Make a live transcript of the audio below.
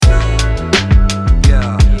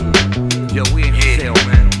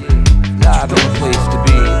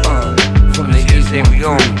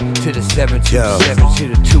7 to the 7 to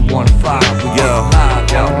the 215. We get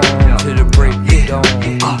live, on to the break of dawn.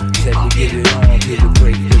 Said we get it on to the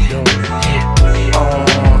break of dawn.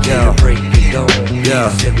 On to the break of dawn.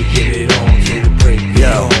 Said we get it on to the break of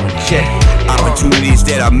dawn. Check it. Opportunities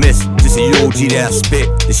that I miss, just a UOG that I spit.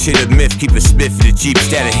 The shit a myth, keep it Smith for the Jeeps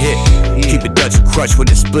that a hit. Keep it Dutch and crush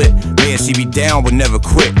with a split. Man, see me down, but never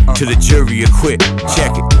quit. To the jury, acquit.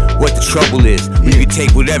 Check it, what the trouble is. You can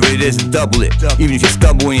take whatever it is and double it. Even if you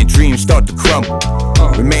stumble and your dreams start to crumble.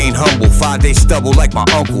 Remain humble, 5-day stubble like my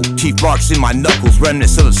uncle. Teeth marks in my knuckles,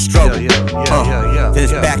 remnants of the struggle. Then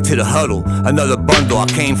it's back to the huddle, another bundle. I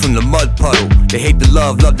came from the mud puddle. They hate the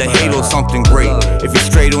love the hate or something great. If you're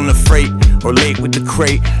straight on the freight or late with the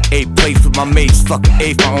crate, 8 plates with my mates, fucking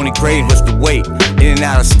 8th. My only grade was the weight. In and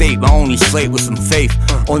out of state, my only slate was some faith.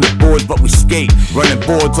 On the boards, but we skate. Running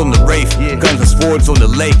boards on the Wraith. Guns and swords on the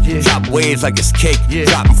lake. Chop waves like it's cake.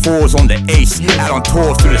 Dropping 4s on the ace. Out on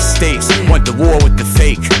tour through the states. Went to war with the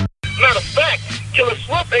fake. Matter of fact, Killa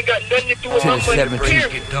Swift ain't got nothing to do with my money. I said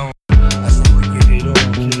we get it on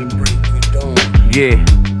to the break of dawn. Yeah,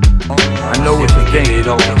 I know what you think.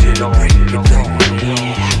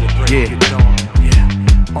 Yeah.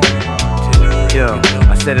 Yo,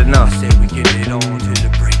 I said enough.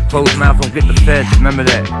 Closed mouth don't get the feds, remember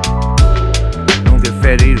that. Don't get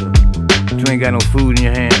fed either. But you ain't got no food in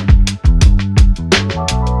your hand.